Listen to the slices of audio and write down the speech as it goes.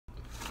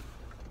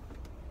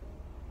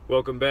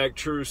Welcome back,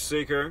 Truth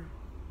Seeker.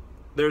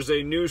 There's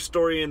a news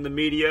story in the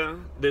media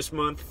this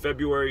month,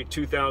 February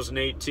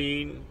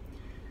 2018.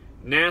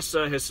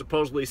 NASA has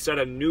supposedly set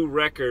a new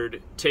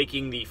record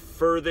taking the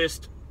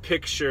furthest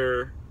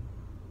picture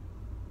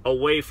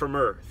away from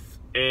Earth.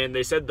 And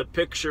they said the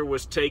picture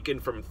was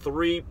taken from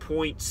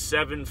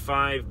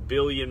 3.75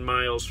 billion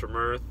miles from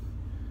Earth.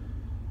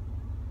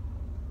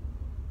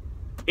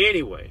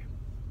 Anyway,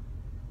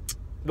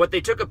 what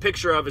they took a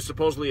picture of is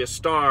supposedly a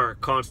star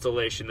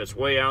constellation that's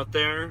way out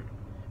there,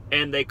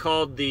 and they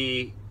called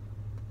the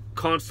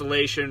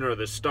constellation or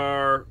the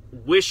star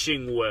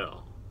Wishing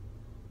Well.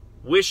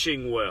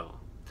 Wishing Well.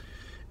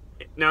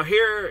 Now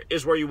here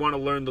is where you want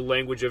to learn the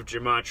language of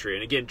gematria.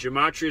 And again,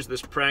 gematria is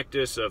this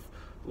practice of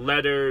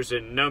letters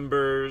and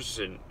numbers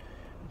and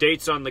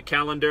dates on the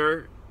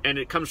calendar, and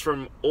it comes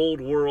from old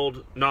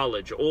world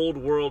knowledge, old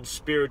world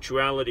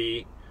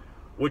spirituality,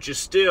 which is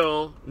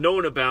still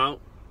known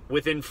about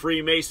within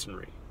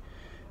Freemasonry.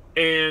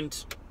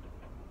 And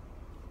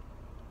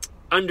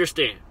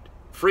understand,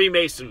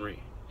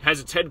 Freemasonry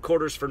has its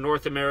headquarters for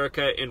North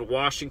America in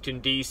Washington,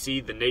 D.C.,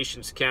 the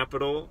nation's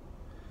capital.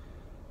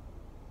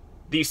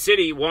 The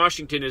city,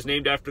 Washington, is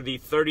named after the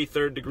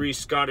 33rd degree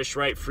Scottish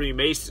Rite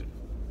Freemason,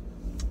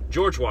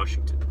 George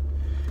Washington.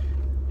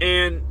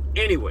 And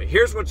anyway,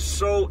 here's what's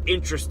so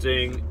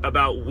interesting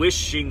about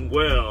wishing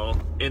well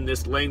in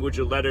this language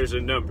of letters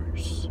and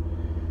numbers.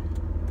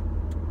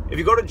 If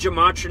you go to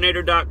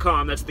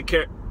gematrinator.com, that's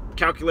the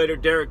calculator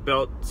Derek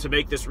built to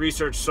make this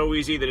research so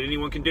easy that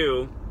anyone can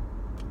do.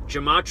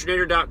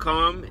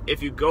 Gematrinator.com,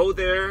 if you go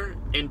there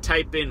and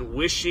type in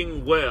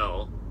wishing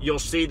well, you'll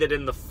see that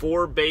in the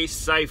 4 base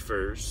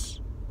ciphers,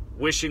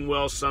 wishing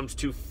well sums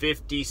to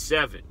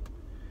 57.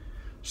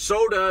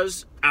 So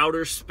does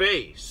outer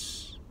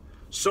space.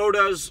 So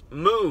does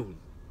moon.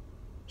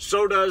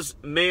 So does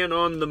man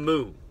on the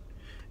moon.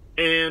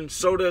 And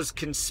so does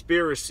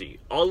conspiracy.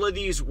 All of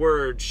these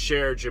words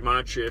share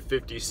gematria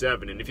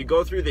 57. And if you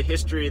go through the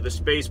history of the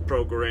space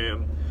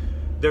program,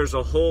 there's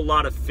a whole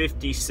lot of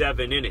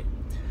 57 in it.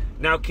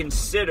 Now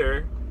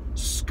consider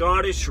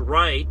Scottish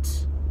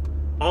Rite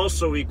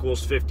also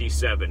equals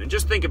 57. And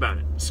just think about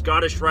it.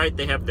 Scottish Rite,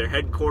 they have their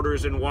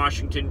headquarters in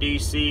Washington,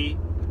 D.C.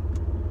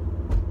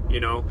 You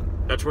know,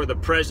 that's where the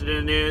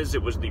president is.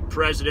 It was the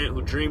president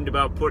who dreamed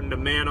about putting a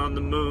man on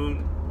the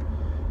moon.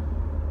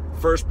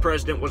 First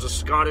president was a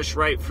Scottish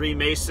Rite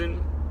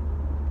Freemason.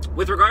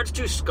 With regards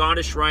to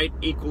Scottish Rite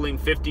equaling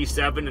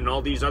 57 and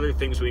all these other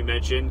things we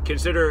mentioned,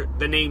 consider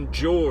the name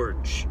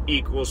George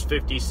equals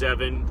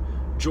 57.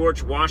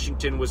 George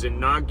Washington was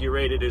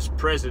inaugurated as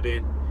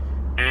president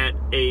at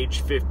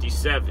age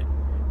 57.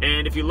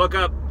 And if you look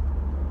up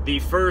the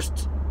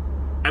first,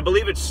 I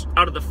believe it's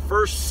out of the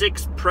first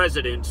 6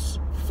 presidents,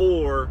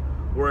 4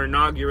 were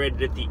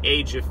inaugurated at the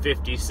age of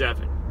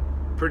 57.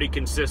 Pretty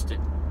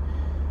consistent.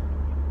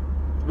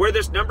 Where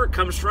this number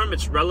comes from,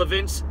 its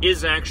relevance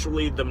is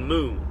actually the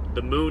moon.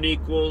 The moon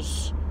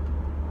equals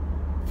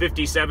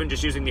 57,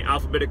 just using the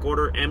alphabetic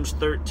order. M's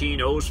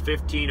 13, O's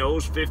 15,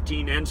 O's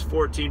 15, N's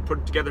 14, put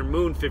it together,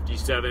 moon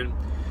 57.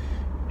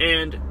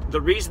 And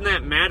the reason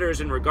that matters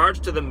in regards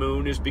to the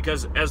moon is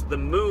because as the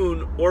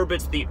moon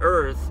orbits the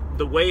Earth,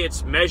 the way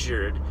it's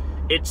measured,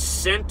 its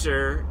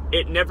center,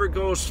 it never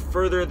goes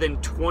further than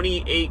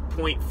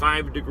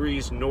 28.5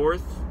 degrees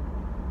north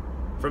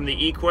from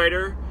the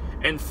equator,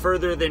 and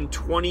further than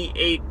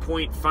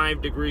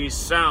 28.5 degrees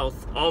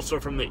south, also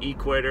from the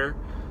equator,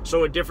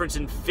 so a difference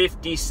in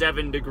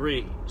 57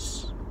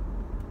 degrees.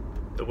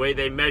 The way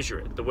they measure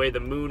it, the way the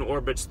moon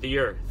orbits the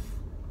Earth,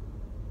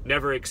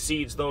 never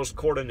exceeds those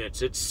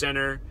coordinates, its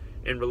center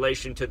in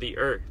relation to the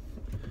Earth.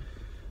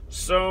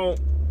 So,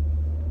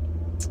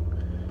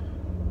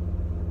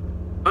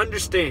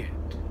 understand,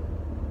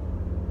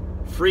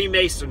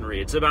 Freemasonry,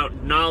 it's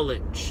about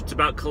knowledge. It's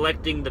about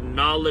collecting the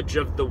knowledge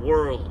of the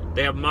world.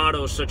 They have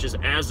mottos such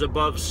as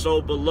above,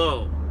 so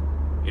below.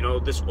 You know,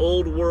 this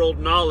old world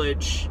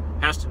knowledge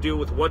has to do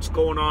with what's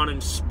going on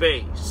in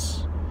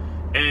space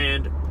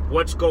and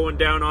what's going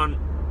down on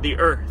the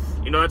Earth.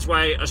 You know, that's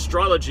why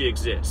astrology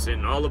exists,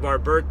 and all of our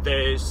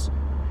birthdays,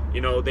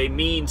 you know, they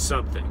mean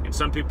something. And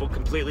some people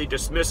completely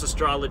dismiss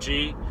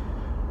astrology.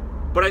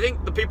 But I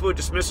think the people who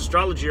dismiss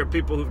astrology are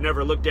people who've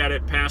never looked at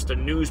it past a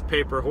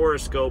newspaper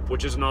horoscope,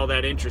 which isn't all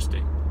that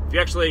interesting. If you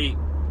actually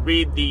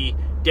read the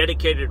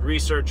dedicated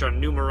research on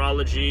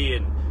numerology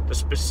and the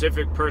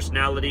specific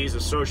personalities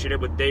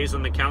associated with days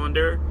on the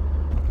calendar,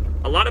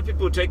 a lot of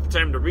people who take the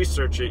time to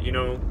research it, you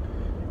know,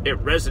 it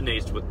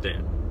resonates with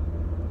them.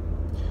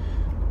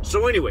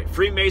 So anyway,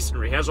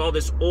 Freemasonry has all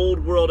this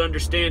old world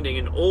understanding,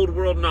 and old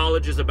world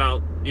knowledge is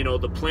about, you know,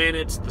 the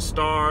planets, the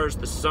stars,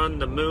 the sun,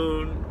 the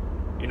moon,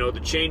 you know,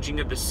 the changing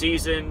of the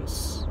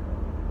seasons,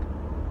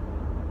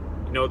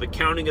 you know, the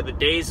counting of the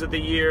days of the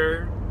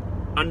year,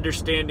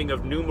 understanding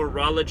of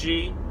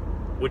numerology,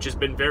 which has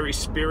been very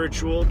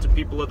spiritual to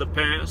people of the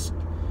past,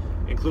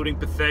 including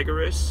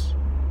Pythagoras.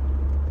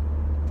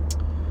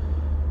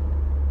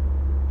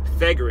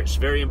 Pythagoras,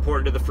 very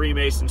important to the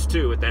Freemasons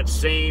too. At that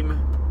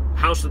same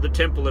House of the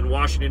Temple in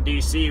Washington,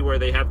 D.C., where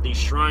they have the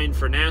shrine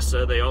for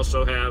NASA, they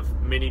also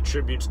have many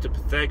tributes to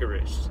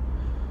Pythagoras.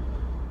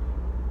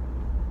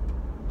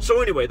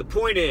 So anyway, the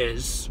point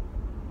is,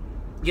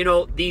 you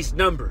know, these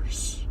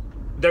numbers,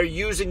 they're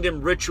using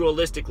them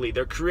ritualistically.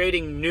 They're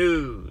creating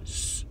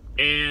news.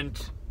 And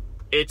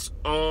it's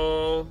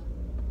all,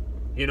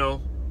 you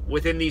know,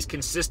 within these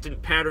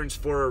consistent patterns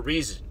for a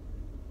reason.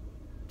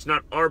 It's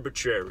not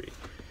arbitrary.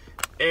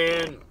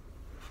 And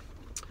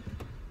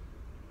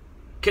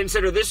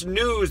consider this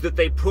news that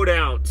they put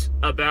out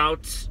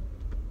about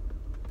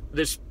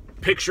this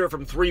picture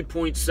from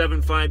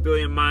 3.75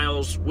 billion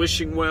miles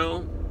wishing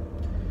well.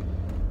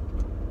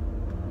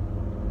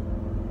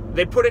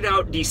 They put it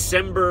out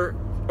December,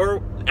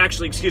 or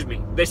actually, excuse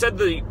me, they said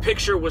the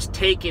picture was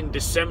taken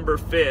December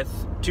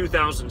 5th,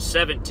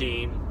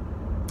 2017.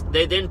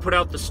 They then put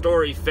out the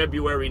story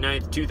February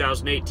 9th,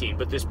 2018,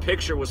 but this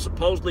picture was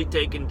supposedly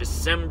taken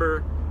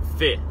December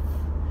 5th.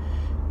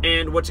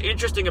 And what's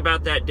interesting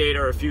about that date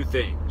are a few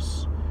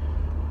things.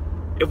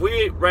 If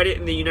we write it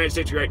in the United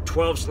States, we write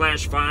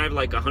 12/5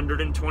 like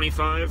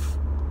 125.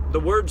 The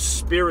word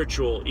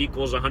spiritual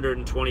equals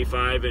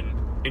 125,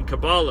 and in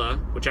Kabbalah,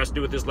 which has to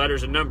do with his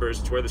letters and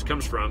numbers, it's where this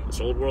comes from, it's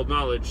old world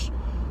knowledge,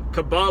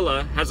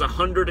 Kabbalah has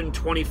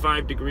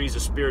 125 degrees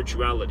of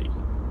spirituality.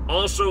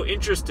 Also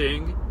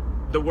interesting,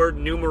 the word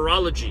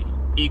numerology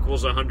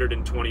equals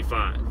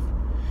 125.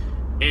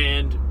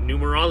 And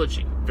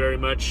numerology, very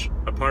much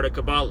a part of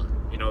Kabbalah.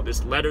 You know,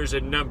 this letters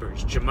and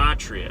numbers,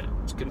 gematria.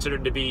 It's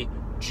considered to be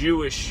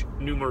Jewish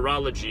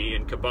numerology,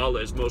 and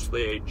Kabbalah is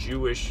mostly a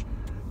Jewish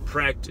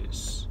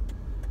practice.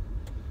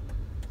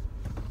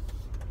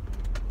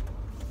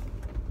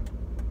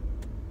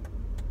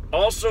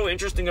 Also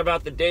interesting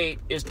about the date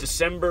is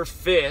December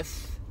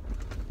 5th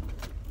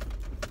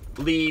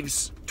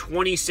leaves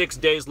 26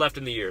 days left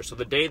in the year. So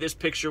the day this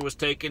picture was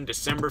taken,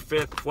 December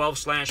 5th,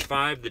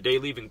 12/5, the day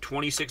leaving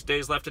 26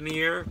 days left in the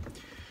year.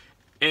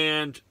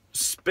 And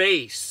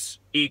space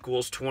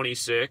equals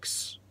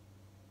 26.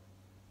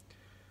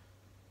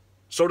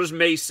 So does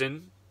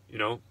Mason, you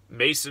know,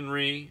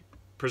 masonry,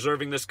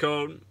 preserving this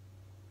code.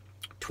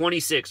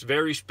 26,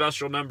 very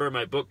special number.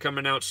 My book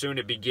coming out soon.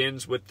 It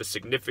begins with the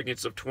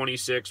significance of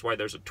 26, why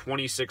there's a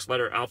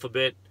 26-letter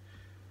alphabet.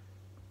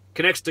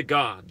 Connects to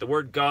God. The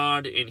word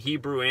God in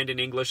Hebrew and in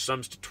English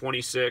sums to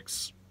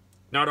 26,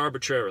 not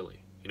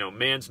arbitrarily. You know,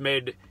 man's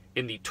made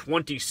in the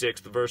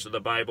 26th verse of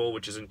the Bible,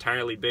 which is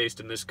entirely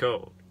based in this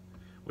code,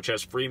 which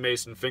has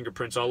Freemason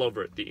fingerprints all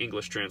over it, the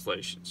English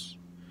translations.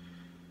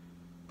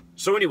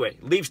 So anyway,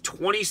 leaves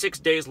 26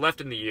 days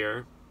left in the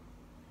year.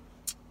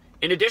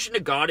 In addition to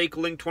God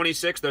equaling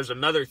 26, there's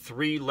another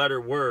 3-letter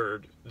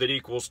word that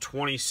equals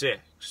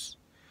 26.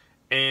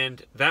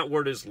 And that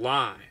word is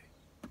lie.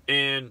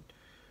 And,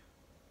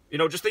 you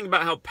know, just think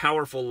about how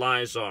powerful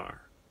lies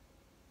are.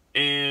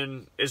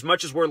 And as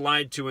much as we're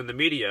lied to in the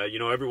media, you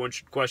know, everyone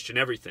should question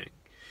everything.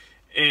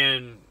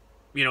 And,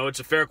 you know, it's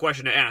a fair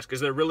question to ask. Is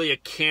there really a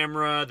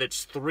camera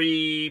that's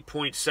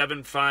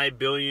 3.75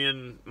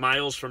 billion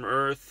miles from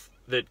Earth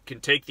that can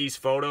take these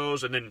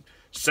photos and then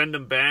send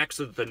them back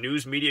so that the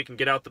news media can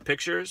get out the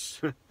pictures?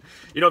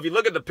 You know, if you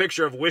look at the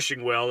picture of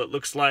wishing well, it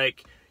looks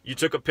like you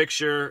took a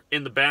picture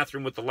in the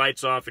bathroom with the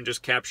lights off and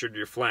just captured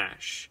your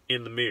flash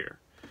in the mirror.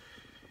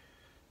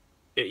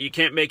 You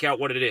can't make out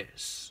what it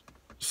is.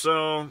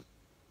 So,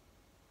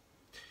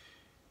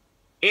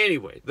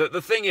 anyway,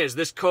 the thing is,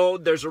 this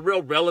code, there's a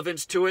real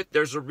relevance to it.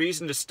 There's a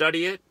reason to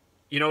study it.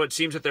 You know, it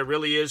seems that there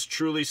really is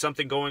truly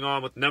something going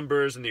on with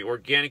numbers and the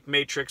organic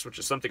matrix, which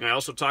is something I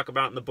also talk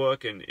about in the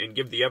book and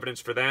give the evidence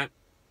for that.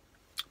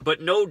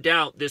 But no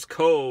doubt this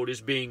code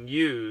is being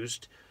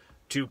used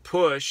to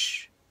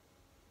push,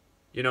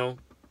 you know,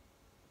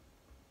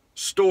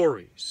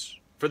 stories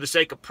for the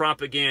sake of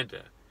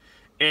propaganda.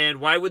 And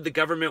why would the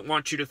government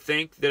want you to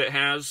think that it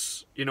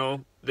has, you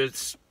know,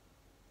 this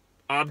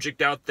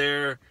object out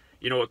there,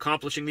 you know,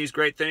 accomplishing these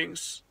great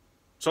things?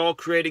 It's all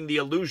creating the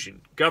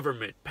illusion.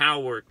 Government,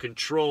 power,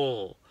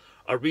 control,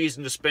 a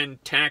reason to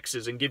spend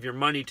taxes and give your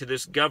money to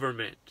this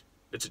government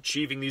that's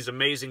achieving these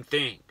amazing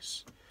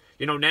things.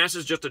 You know,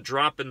 NASA's just a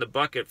drop in the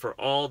bucket for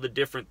all the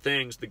different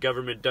things the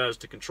government does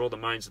to control the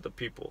minds of the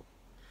people.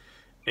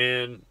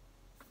 And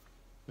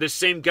this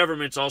same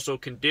government's also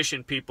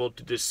conditioned people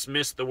to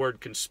dismiss the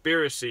word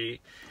conspiracy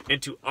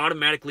and to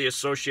automatically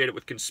associate it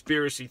with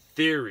conspiracy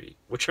theory,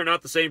 which are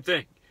not the same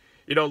thing.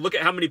 You know, look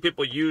at how many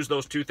people use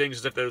those two things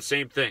as if they're the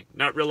same thing,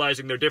 not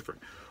realizing they're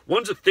different.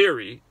 One's a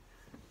theory.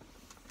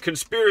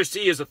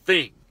 Conspiracy is a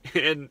thing.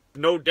 And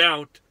no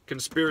doubt,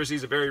 conspiracy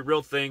is a very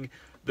real thing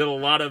that a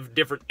lot of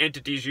different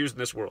entities use in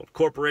this world.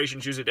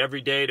 Corporations use it every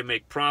day to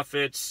make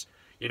profits,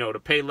 you know, to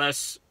pay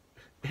less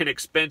in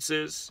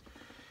expenses.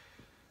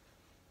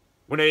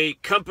 When a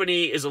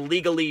company is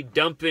illegally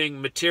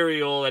dumping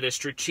material at a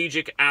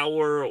strategic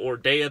hour or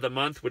day of the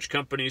month, which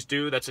companies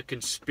do, that's a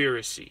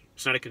conspiracy.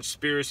 It's not a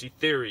conspiracy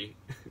theory,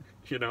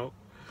 you know.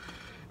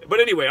 But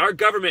anyway, our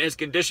government has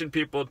conditioned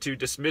people to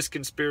dismiss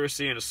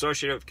conspiracy and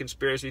associate it with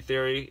conspiracy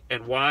theory.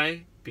 And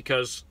why?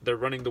 Because they're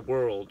running the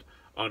world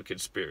on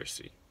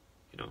conspiracy.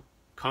 You know,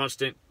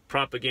 constant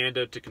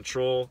propaganda to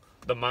control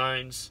the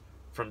minds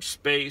from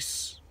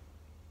space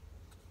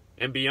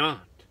and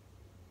beyond.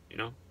 You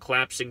know,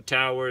 collapsing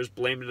towers,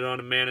 blaming it on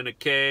a man in a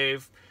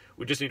cave.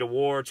 We just need a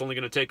war. It's only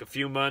going to take a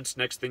few months.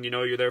 Next thing you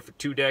know, you're there for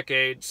 2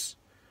 decades.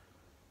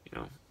 You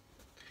know,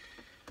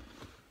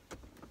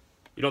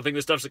 you don't think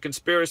this stuff's a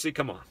conspiracy?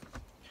 Come on.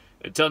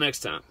 Until next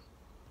time.